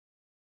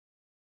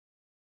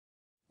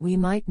We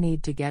might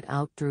need to get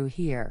out through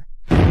here.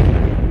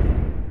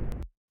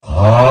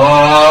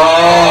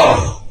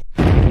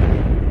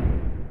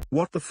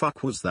 What the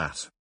fuck was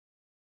that?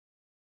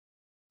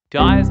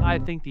 Guys, I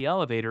think the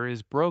elevator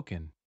is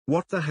broken.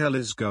 What the hell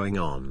is going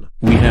on?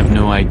 We have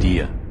no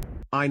idea.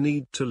 I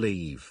need to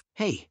leave.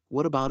 Hey,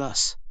 what about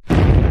us?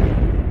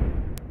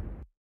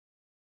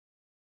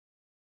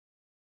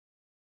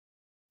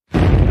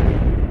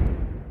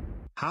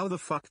 How the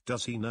fuck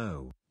does he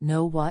know?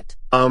 Know what?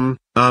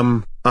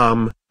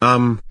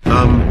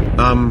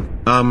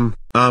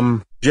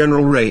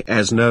 General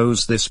Reyes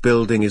knows this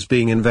building is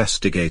being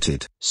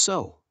investigated.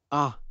 So,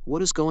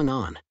 what is going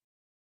on?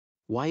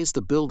 Why is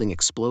the building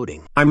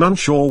exploding? I'm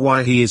unsure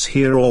why he is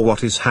here or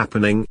what is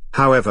happening,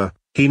 however,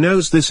 he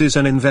knows this is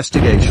an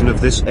investigation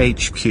of this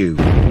HQ,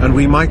 and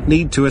we might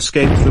need to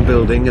escape the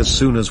building as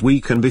soon as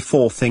we can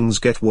before things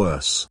get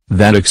worse.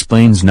 That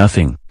explains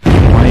nothing.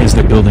 Why is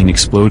the building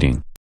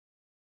exploding?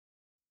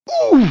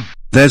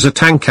 There's a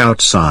tank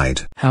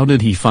outside. How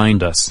did he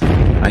find us?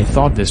 I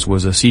thought this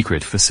was a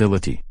secret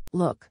facility.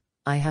 Look,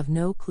 I have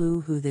no clue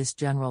who this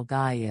general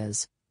guy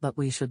is, but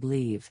we should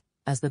leave,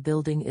 as the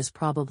building is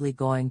probably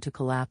going to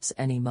collapse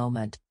any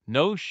moment.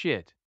 No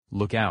shit.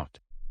 Look out.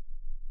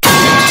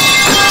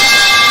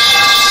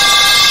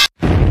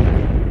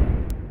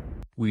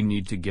 We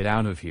need to get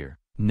out of here,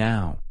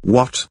 now.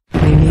 What?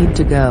 We need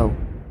to go.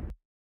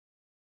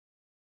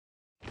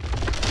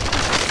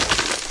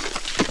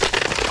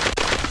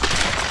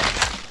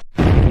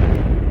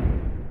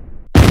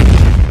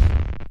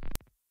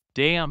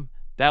 Damn,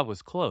 that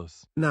was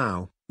close.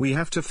 Now, we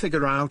have to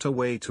figure out a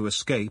way to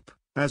escape,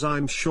 as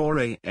I'm sure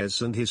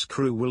Reyes and his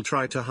crew will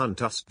try to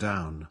hunt us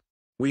down.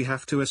 We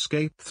have to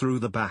escape through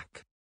the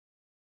back.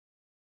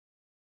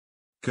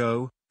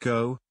 Go,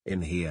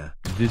 in here.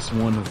 This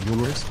one of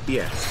yours?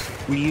 Yes,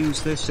 we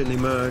use this in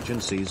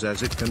emergencies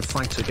as it can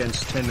fight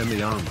against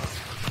enemy armor.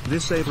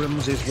 This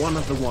Abrams is one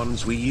of the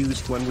ones we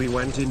used when we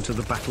went into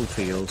the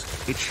battlefield.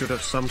 It should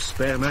have some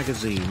spare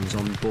magazines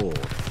on board.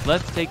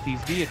 Let's take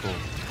these vehicles.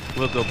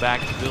 We'll go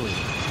back to Billy.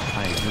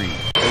 I agree.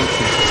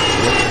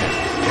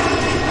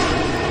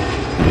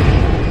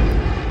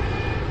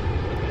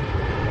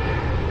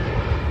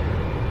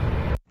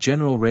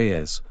 General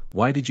Reyes,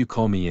 why did you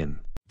call me in?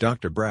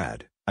 Dr.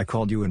 Brad, I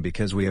called you in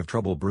because we have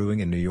trouble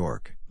brewing in New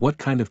York. What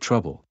kind of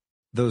trouble?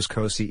 Those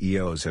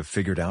co-CEOs have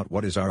figured out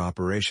what our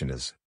operation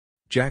is.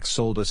 Jack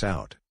sold us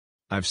out.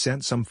 I've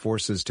sent some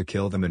forces to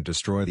kill them and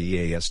destroy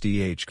the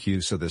EASD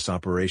HQ so this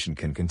operation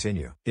can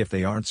continue. If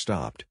they aren't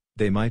stopped,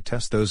 they might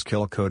test those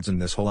kill codes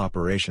and this whole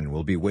operation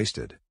will be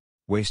wasted.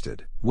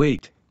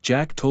 Wait,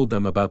 Jack told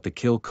them about the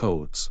kill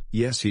codes.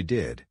 Yes, he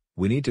did.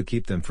 We need to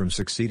keep them from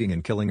succeeding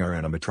in killing our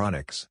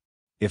animatronics.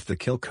 If the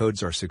kill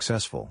codes are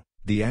successful,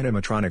 the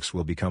animatronics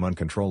will become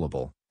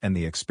uncontrollable, and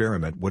the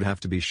experiment would have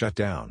to be shut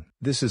down.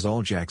 This is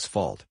all Jack's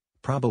fault,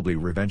 probably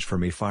revenge for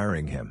me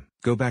firing him.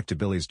 Go back to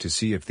Billy's to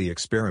see if the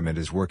experiment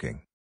is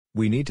working.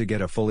 We need to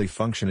get a fully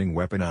functioning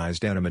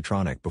weaponized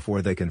animatronic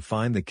before they can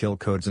find the kill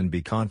codes and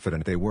be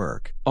confident they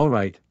work.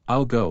 Alright,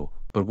 I'll go,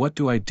 but what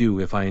do I do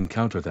if I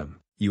encounter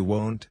them? You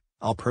won't,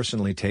 I'll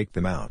personally take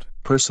them out.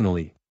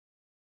 Personally?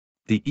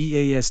 The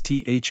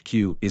EAST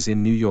HQ is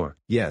in New York.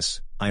 Yes,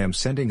 I am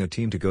sending a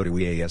team to go to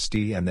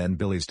EASD and then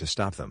Billy's to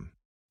stop them.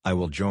 I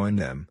will join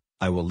them,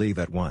 I will leave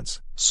at once.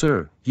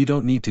 Sir, you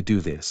don't need to do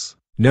this.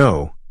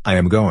 No, I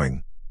am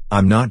going.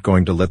 I'm not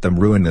going to let them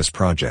ruin this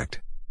project.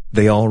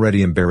 They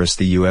already embarrassed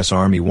the US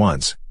Army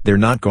once, they're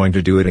not going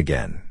to do it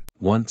again.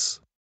 Once?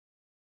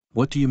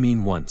 What do you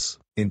mean once?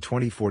 In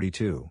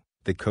 2042,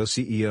 the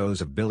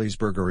co-CEOs of Billy's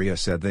Burgeria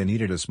said they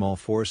needed a small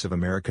force of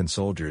American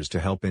soldiers to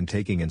help in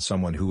taking in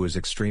someone who was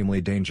extremely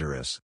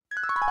dangerous.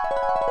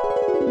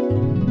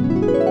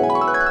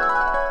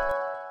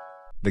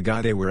 The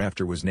guy they were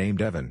after was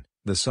named Evan,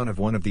 the son of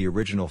one of the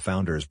original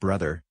founders'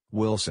 brother,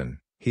 Wilson.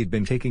 He'd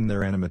been taking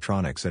their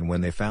animatronics and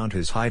when they found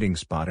his hiding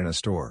spot in a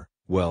store,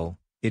 well,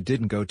 it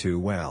didn't go too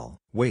well.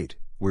 Wait,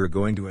 we're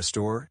going to a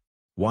store?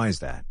 Why is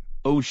that?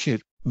 Oh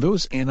shit,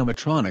 those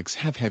animatronics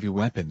have heavy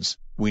weapons.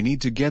 We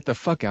need to get the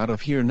fuck out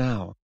of here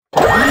now.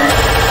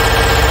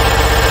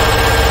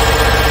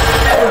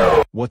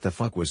 What the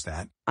fuck was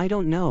that? I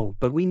don't know,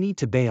 but we need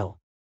to bail.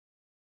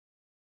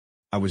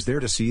 I was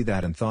there to see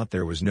that and thought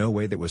there was no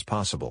way that was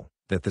possible,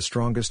 that the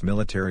strongest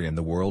military in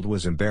the world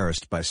was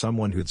embarrassed by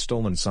someone who'd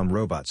stolen some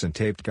robots and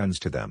taped guns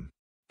to them.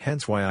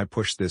 Hence why I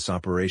pushed this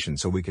operation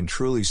so we can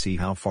truly see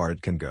how far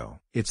it can go.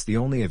 It's the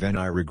only event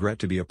I regret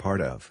to be a part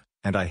of,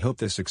 and I hope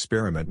this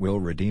experiment will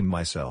redeem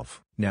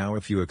myself. Now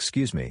if you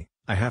excuse me,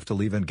 I have to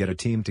leave and get a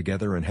team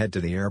together and head to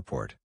the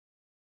airport.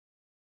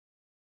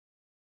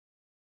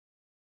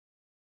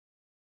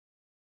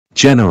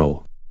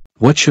 General,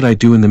 what should I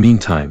do in the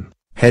meantime?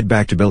 Head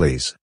back to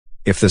Billy's.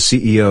 If the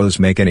CEOs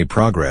make any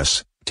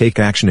progress, take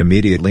action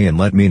immediately and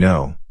let me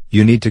know.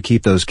 You need to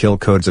keep those kill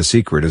codes a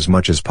secret as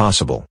much as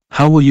possible.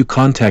 How will you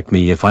contact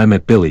me if I'm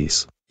at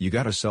Billy's? You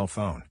got a cell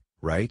phone,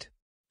 right?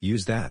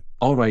 Use that.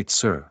 Alright,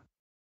 sir.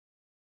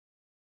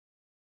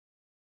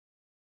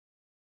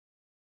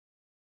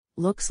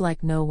 Looks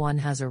like no one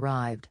has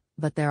arrived,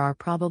 But there are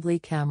probably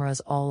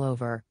cameras all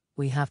over,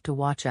 we have to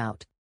watch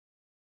out.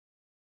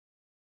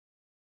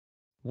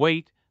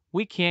 Wait,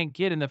 we can't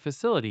get in the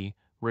facility,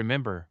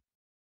 remember?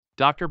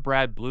 Dr.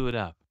 Brad blew it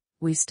up.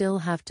 We still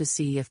have to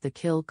see if the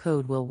kill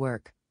code will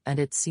work, and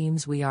it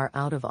seems we are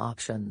out of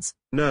options.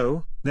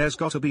 No, there's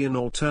gotta be an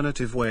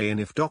alternative way in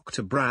if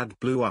Dr. Brad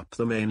blew up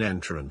the main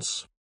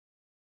entrance.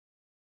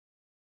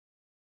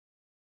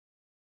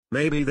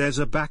 Maybe there's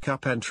a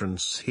backup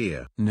entrance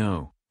here.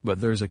 No,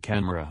 but there's a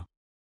camera.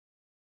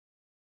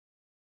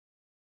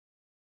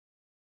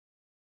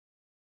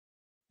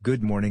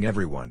 Good morning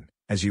everyone.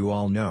 As you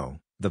all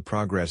know, the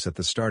progress at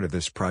the start of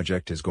this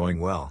project is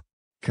going well.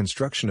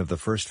 Construction of the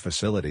first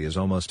facility is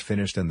almost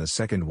finished and the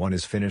second one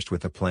is finished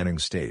with the planning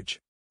stage.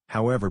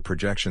 However,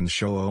 projections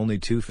show only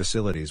 2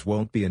 facilities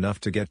won't be enough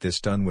to get this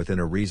done within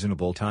a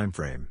reasonable time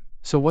frame.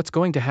 So what's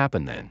going to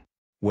happen then?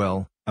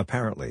 Well,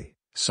 apparently,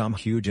 some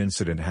huge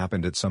incident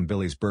happened at some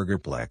Billy's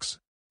Burgerplex.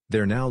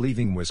 They're now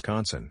leaving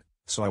Wisconsin,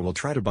 so I will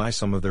try to buy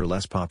some of their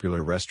less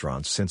popular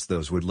restaurants since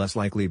those would less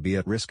likely be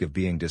at risk of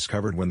being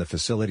discovered when the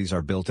facilities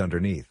are built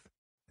underneath.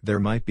 There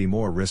might be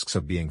more risks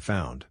of being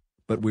found,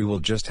 but we will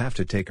just have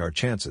to take our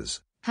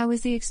chances. How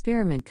is the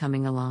experiment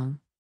coming along?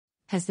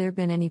 Has there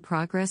been any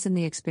progress in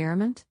the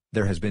experiment?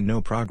 There has been no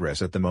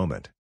progress at the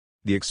moment.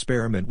 The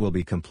experiment will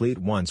be complete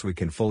once we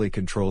can fully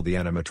control the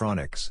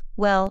animatronics.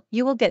 Well,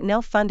 you will get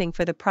no funding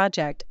for the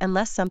project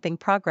unless something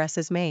progress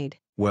is made.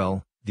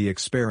 Well, the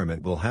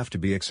experiment will have to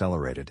be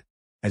accelerated.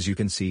 As you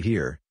can see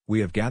here, we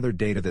have gathered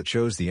data that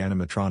shows the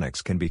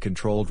animatronics can be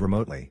controlled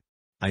remotely.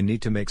 I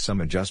need to make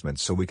some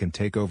adjustments so we can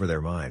take over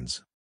their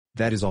minds.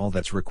 That is all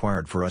that's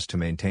required for us to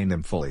maintain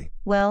them fully.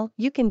 Well,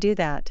 you can do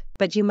that,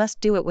 but you must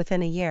do it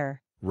within a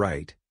year.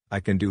 Right, I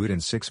can do it in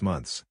 6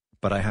 months,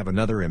 but I have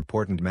another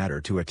important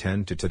matter to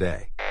attend to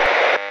today.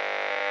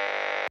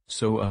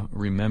 So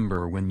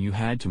remember when you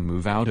had to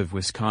move out of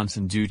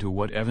Wisconsin due to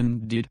what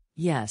Evan did?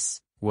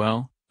 Yes.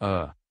 Well,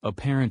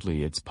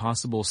 apparently it's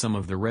possible some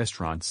of the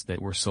restaurants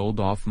that were sold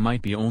off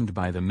might be owned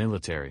by the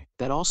military.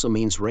 That also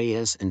means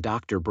Reyes and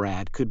Dr.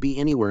 Brad could be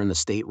anywhere in the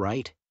state,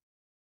 right?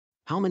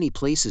 How many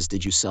places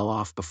did you sell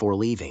off before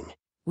leaving?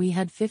 We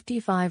had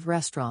 55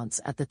 restaurants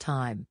at the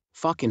time.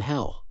 Fucking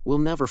hell, we'll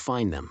never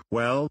find them.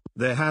 Well,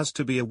 there has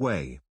to be a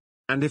way.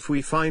 And if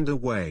we find a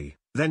way,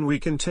 then we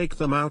can take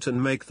them out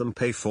and make them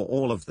pay for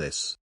all of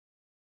this.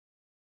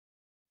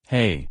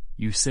 Hey,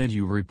 you said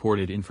you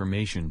reported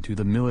information to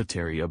the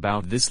military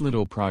about this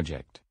little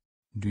project.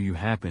 Do you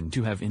happen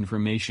to have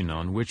information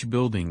on which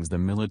buildings the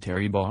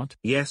military bought?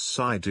 Yes,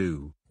 I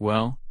do.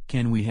 Well,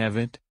 can we have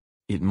it?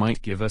 It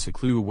might give us a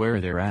clue where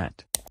they're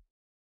at.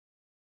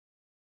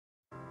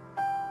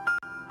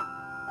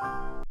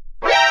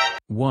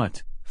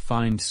 What?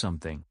 Find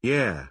something?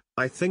 Yeah,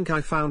 I think I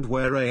found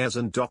where Reyes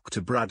and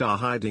Dr. Brad are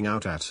hiding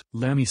out at.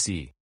 Let me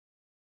see.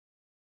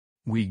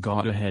 We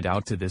gotta head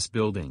out to this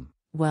building.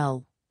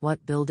 Well,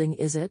 what building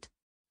is it?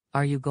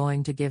 Are you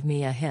going to give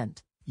me a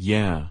hint?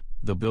 Yeah,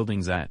 the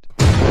building's at